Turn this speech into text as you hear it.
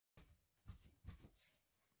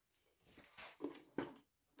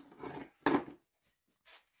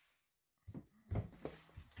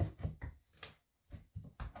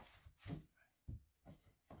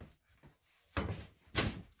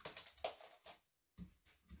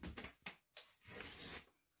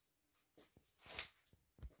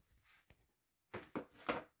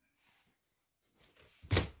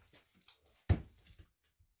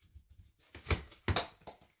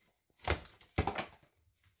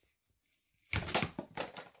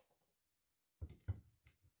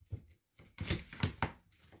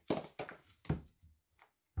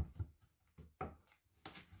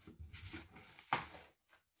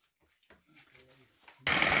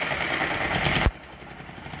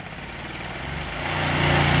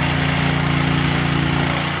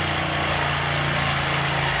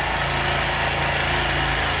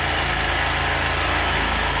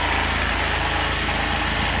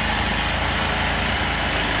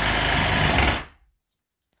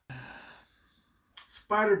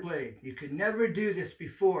spider blade. You could never do this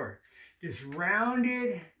before. This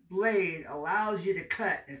rounded blade allows you to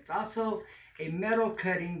cut. It's also a metal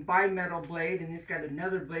cutting bimetal blade, and it's got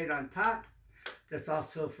another blade on top that's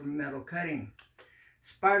also for metal cutting.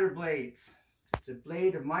 Spider blades. It's a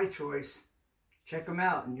blade of my choice. Check them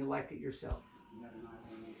out and you'll like it yourself.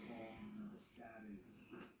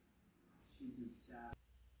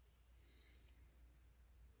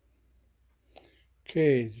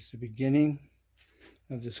 Okay, this is the beginning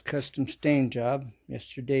of this custom stain job.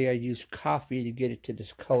 Yesterday I used coffee to get it to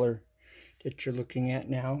this color that you're looking at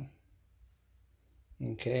now.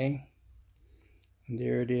 Okay, and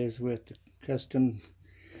there it is with the custom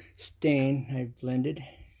stain I blended.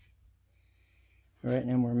 Alright,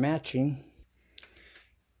 and we're matching.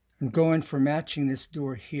 I'm going for matching this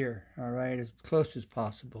door here, alright, as close as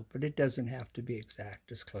possible, but it doesn't have to be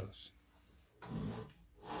exact, as close.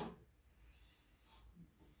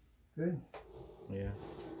 Good? Yeah.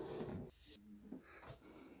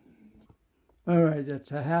 Alright,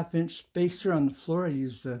 that's a 1/2 inch spacer on the floor. I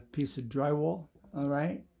used a piece of drywall,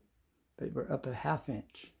 alright, but we're up a 1/2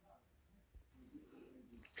 inch.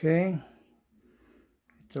 Okay,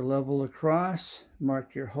 get the level across,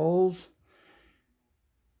 mark your holes,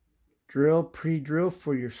 drill, pre-drill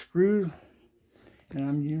for your screw, and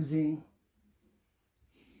I'm using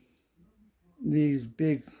these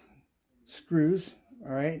big screws,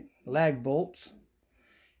 alright, lag bolts,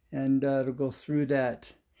 and it'll go through that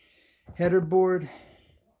header board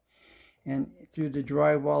and through the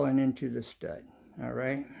drywall and into the stud.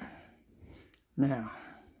 Alright, now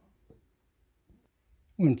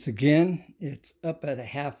once again it's up at a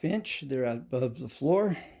 1/2 inch. They're above the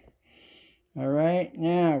floor. Alright,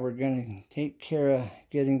 now we're going to take care of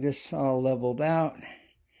getting this all leveled out.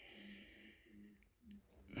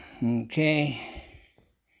 Okay,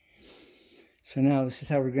 so now this is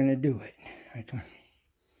how we're going to do it.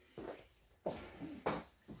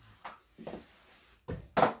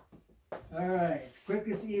 Alright,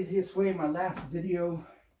 quickest, easiest way. My last video,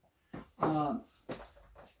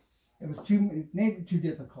 it made it too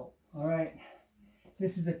difficult. Alright,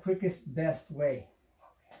 this is the quickest, best way.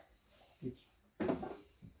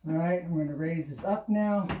 Alright, we're going to raise this up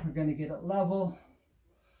now. We're going to get it level,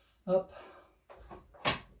 up,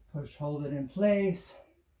 push, hold it in place.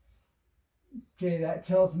 Okay, that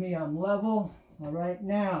tells me I'm level. Alright,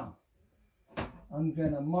 now I'm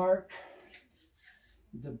going to mark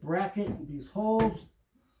the bracket, these holes.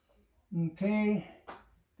 Okay,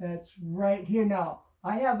 that's right here. Now,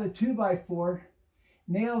 I have a 2x4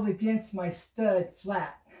 nailed against my stud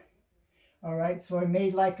flat. Alright, so I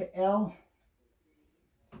made like an L.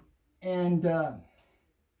 And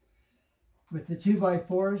with the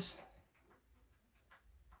 2x4s,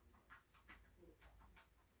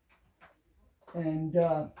 and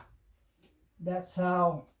that's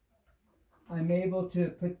how I'm able to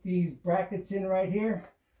put these brackets in right here.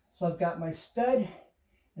 So I've got my stud,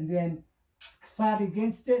 and then flat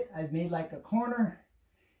against it, I've made like a corner,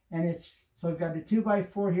 and it's, so I've got a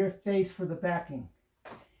 2x4 here, face for the backing.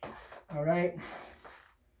 All right.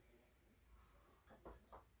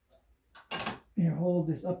 Here, hold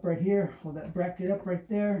this up right here. Hold that bracket up right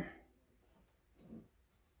there.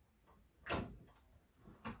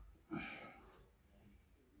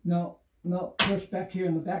 No, push back here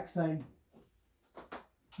on the back side.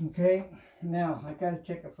 Okay, now I gotta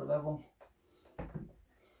check it for level.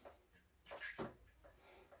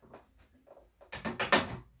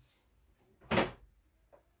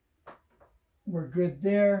 We're good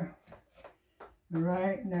there. All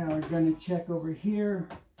right, now we're gonna check over here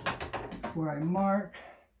where I mark.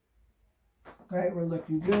 All right, we're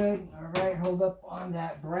looking good. All right, hold up on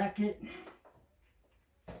that bracket.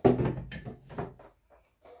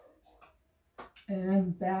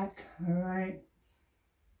 And back, all right.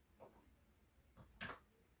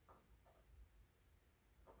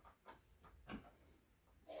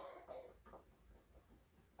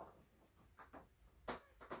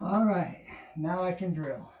 All right, now I can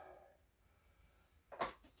drill.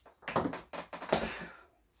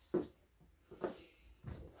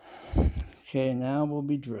 Okay, now we'll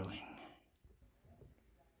be drilling.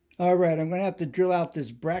 All right, I'm going to have to drill out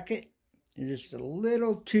this bracket. It's just a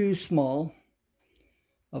little too small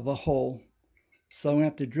of a hole. So I'm going to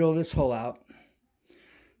have to drill this hole out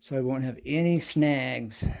so I won't have any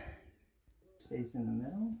snags. Stays in the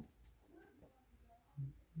middle.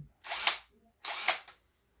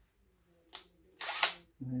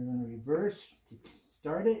 I'm going to reverse to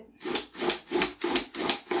start it.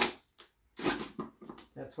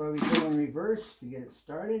 That's why we go in reverse, to get it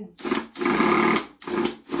started.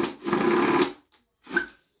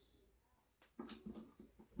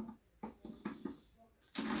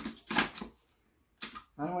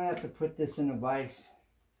 have to put this in a vise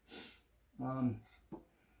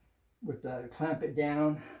with the clamp it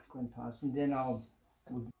down. Go ahead and pause, and then all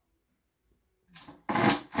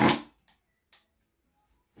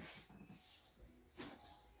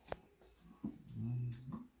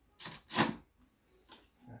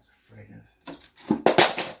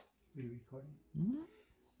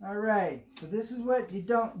right, so this is what you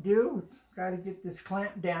don't do. Got to get this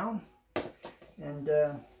clamp down, and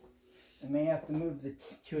I may have to move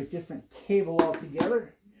to a different table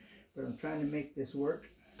altogether, but I'm trying to make this work.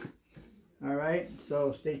 All right,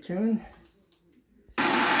 so stay tuned.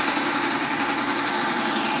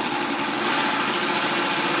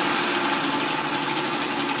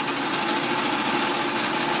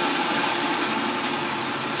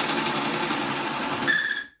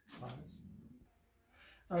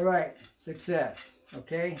 All right, success,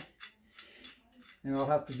 okay? And I'll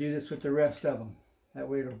have to do this with the rest of them. That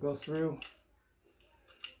way it'll go through.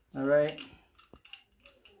 All right.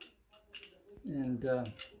 And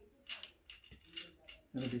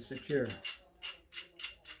it'll be secure.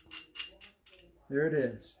 There it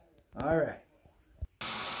is. All right.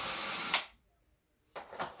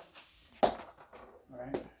 All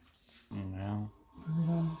right. And now.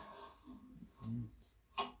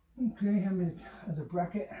 Okay, I'm in as a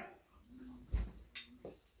bracket.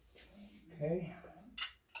 Okay.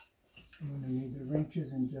 I'm going to need the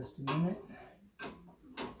wrenches in just a minute.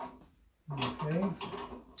 Okay.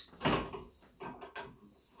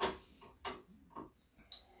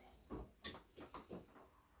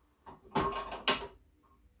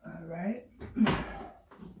 All right.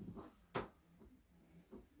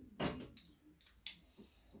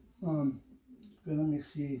 Let me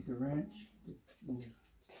see the wrench.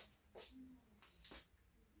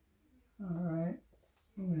 All right.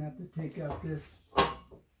 I'm going to have to take out this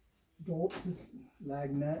bolt, this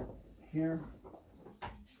lag nut here.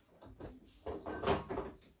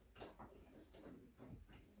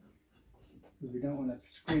 Because we don't want to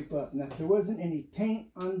scrape up. Now, if there wasn't any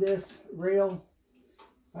paint on this rail,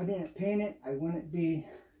 if I didn't paint it, I wouldn't be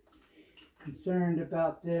concerned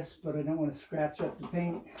about this, but I don't want to scratch up the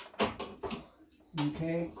paint.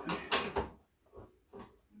 Okay.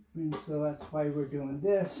 And so that's why we're doing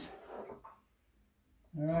this.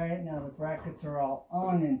 All right, now the brackets are all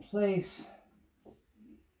on in place.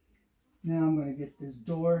 Now I'm going to get this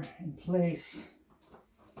door in place.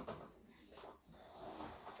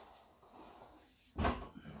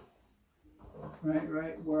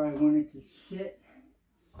 Right where I want it to sit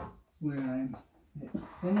when I'm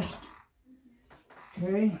finished.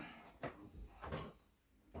 Okay.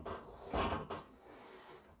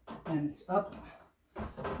 And it's up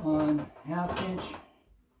on 1/2 inch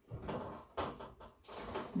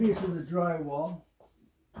piece of the drywall.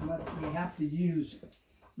 But we have to use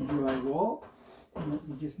drywall.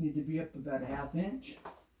 You just need to be up about 1/2 inch.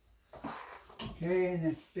 Okay, and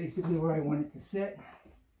that's basically where I want it to sit.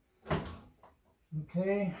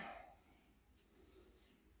 Okay.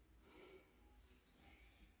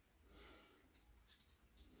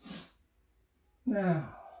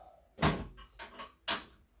 Now,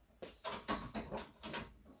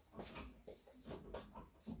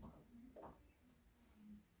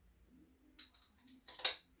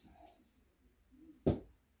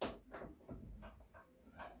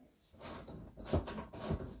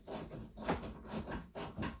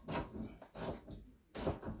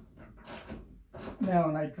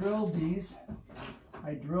 when I drilled these,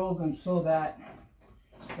 I drilled them so that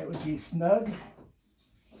it would be snug.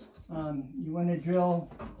 You want to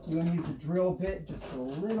use a drill bit just a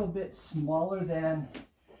little bit smaller than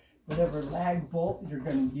whatever lag bolt you're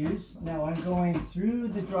going to use. Now I'm going through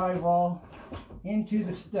the drywall into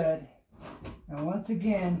the stud. Now once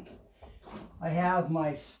again, I have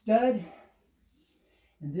my stud,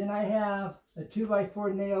 and then I have a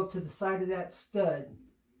 2x4 nail to the side of that stud.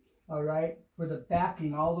 All right, for the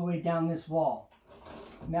backing all the way down this wall.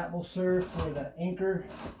 And that will serve for the anchor,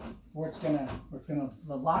 where it's gonna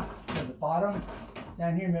the lock to the bottom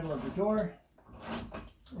down here, middle of the door.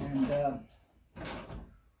 And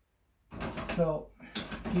so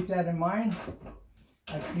keep that in mind.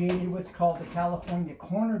 I created what's called the California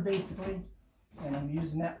corner, basically, and I'm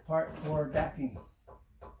using that part for backing.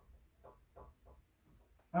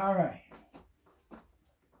 All right.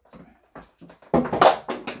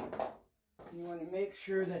 You want to make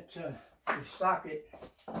sure that your socket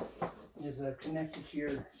is connected to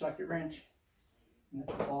your socket wrench and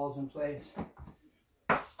that the ball's in place.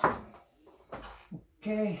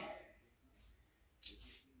 Okay.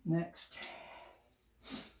 Next.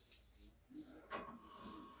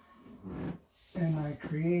 And I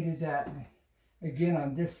created that again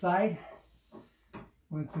on this side.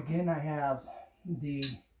 Once again, I have the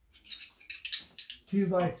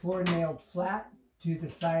 2x4 nailed flat to the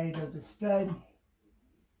side of the stud.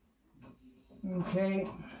 Okay.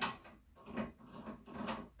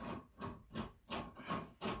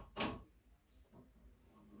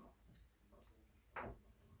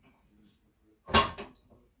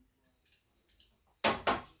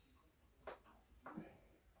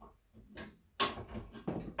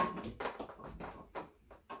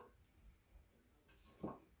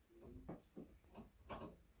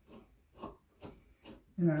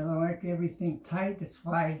 And I like everything tight, that's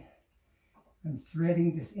why I'm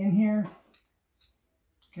threading this in here.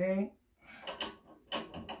 Okay.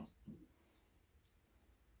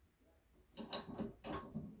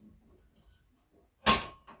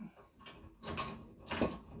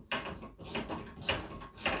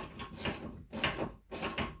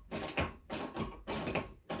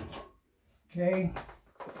 Okay.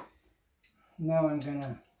 Now I'm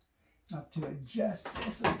gonna have to adjust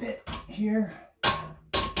this a bit here.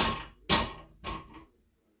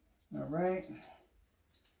 All right.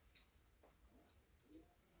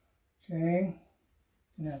 Okay.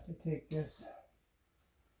 Gonna have to take this,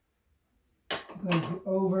 glaze it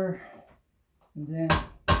over, and then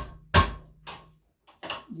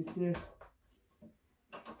get this.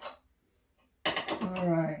 All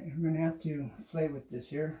right. I'm gonna have to play with this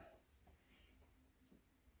here.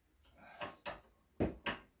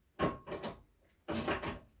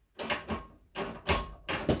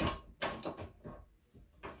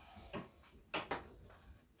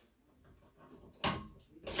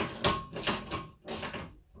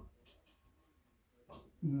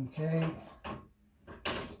 Okay,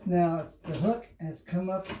 now the hook has come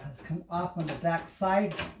off on the back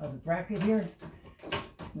side of the bracket here.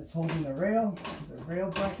 It's holding the rail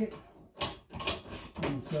bracket,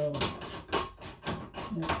 and so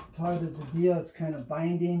that's part of the deal. It's kind of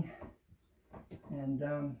binding, and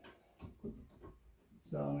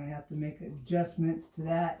so I'm going to have to make adjustments to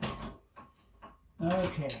that.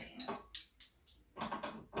 Okay,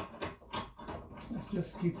 this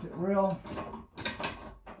just keeps it real.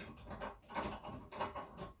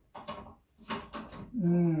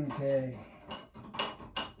 Okay.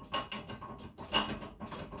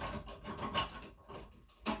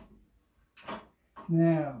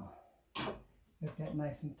 Now, get that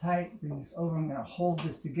nice and tight. Bring this over. I'm going to hold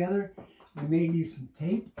this together. I may use some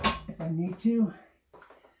tape if I need to.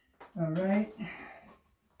 All right.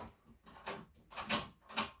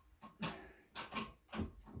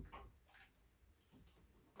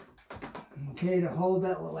 Okay, to hold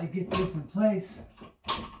that while I get this in place.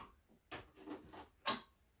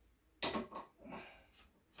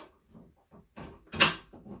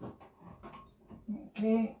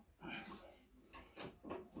 Okay.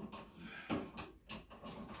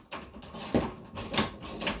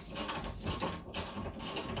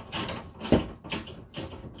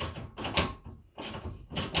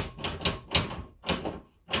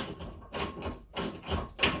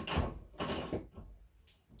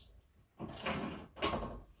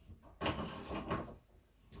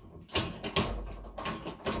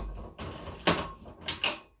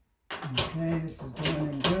 Okay, this is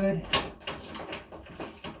going in good.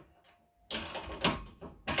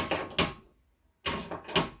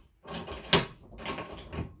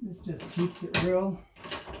 This just keeps it real.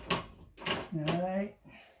 All right.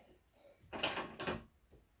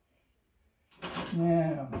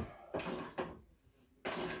 Now,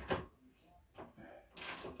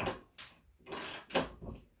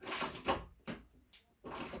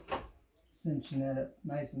 cinching that up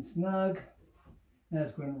nice and snug.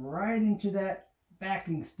 That's going right into that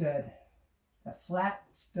backing stud, that flat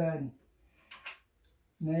stud,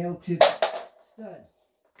 nailed to the stud.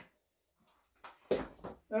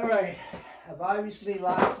 All right, I've obviously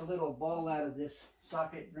lost a little ball out of this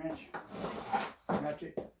socket wrench.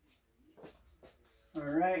 Ratchet. All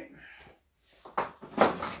right.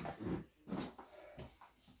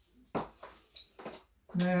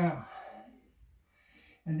 Now,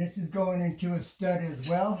 and this is going into a stud as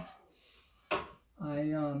well.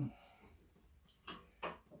 I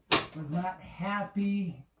was not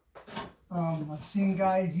happy. I've seen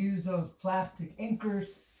guys use those plastic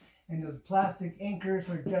anchors, and those plastic anchors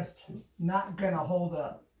are just not going to hold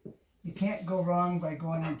up. You can't go wrong by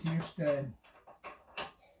going into your stud.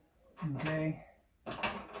 Okay.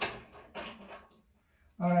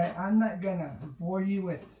 All right, I'm not going to bore you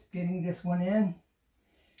with getting this one in.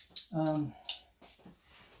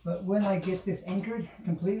 But when I get this anchored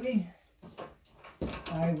completely,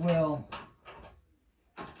 I will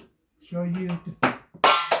show you the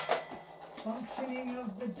functioning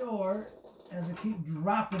of the door as I keep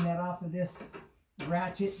dropping that off of this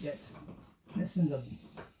ratchet that's missing the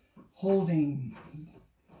holding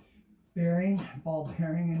bearing, ball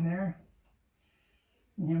bearing in there.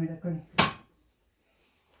 Can you hand me that quick?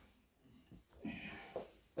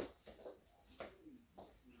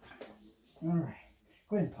 All right,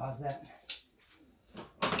 go ahead and pause that.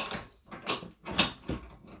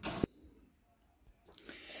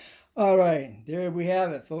 All right, there we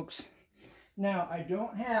have it, folks. Now, I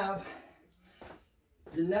don't have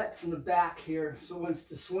the nuts in the back here, so it's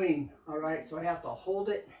to swing, all right? So I have to hold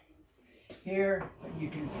it here. You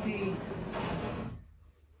can see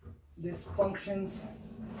this functions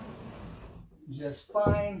just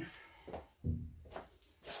fine.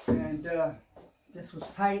 And this was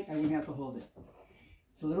tight, I wouldn't have to hold it.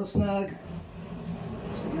 It's a little snug,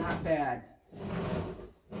 not bad.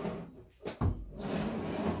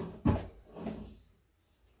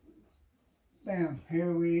 Bam,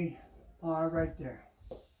 here we are right there.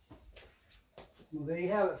 Well, there you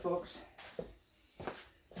have it, folks.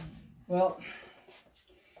 Well,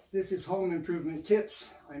 this is Home Improvement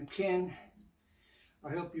Tips. I'm Ken.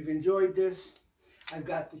 I hope you've enjoyed this. I've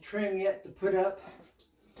got the trim yet to put up.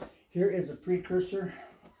 Here is a precursor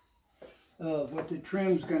of what the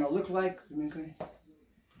trim's going to look like.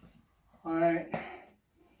 All right.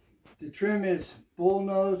 The trim is bull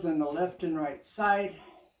nose on the left and right side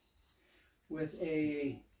with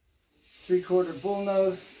a 3/4 bull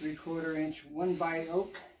nose, 3/4 inch 1x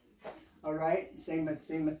oak. All right, same at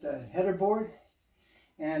the header board.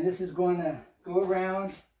 And this is going to go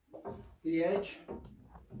around the edge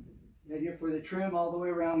here for the trim all the way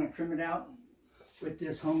around and trim it out with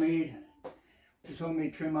this homemade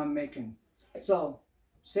trim I'm making. So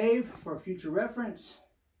save for future reference.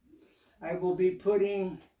 I will be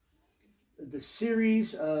putting the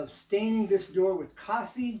series of staining this door with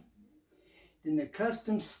coffee. Then the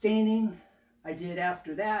custom staining I did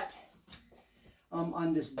after that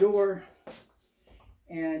on this door,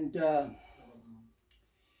 and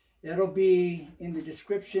that'll be in the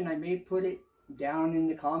description. I may put it down in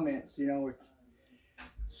the comments, you know.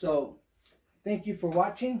 So thank you for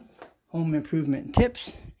watching Home Improvement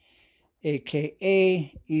Tips,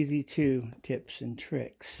 aka Easy 2 Tips and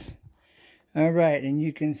Tricks. All right, and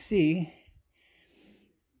you can see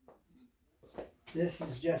this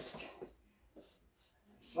is just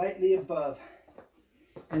slightly above,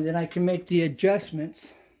 and then I can make the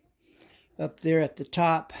adjustments up there at the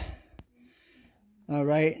top. All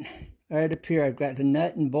right, right up here I've got the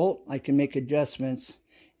nut and bolt. I can make adjustments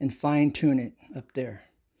and fine tune it up there.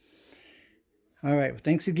 All right, well,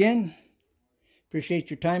 thanks again. Appreciate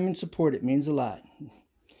your time and support. It means a lot.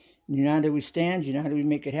 You know how do we stand, you know how do we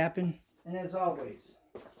make it happen. And as always,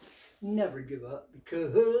 never give up,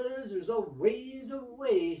 because there's always a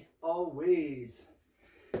way, always.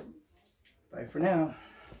 Bye for now.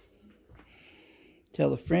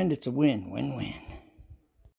 Tell a friend it's a win, win-win.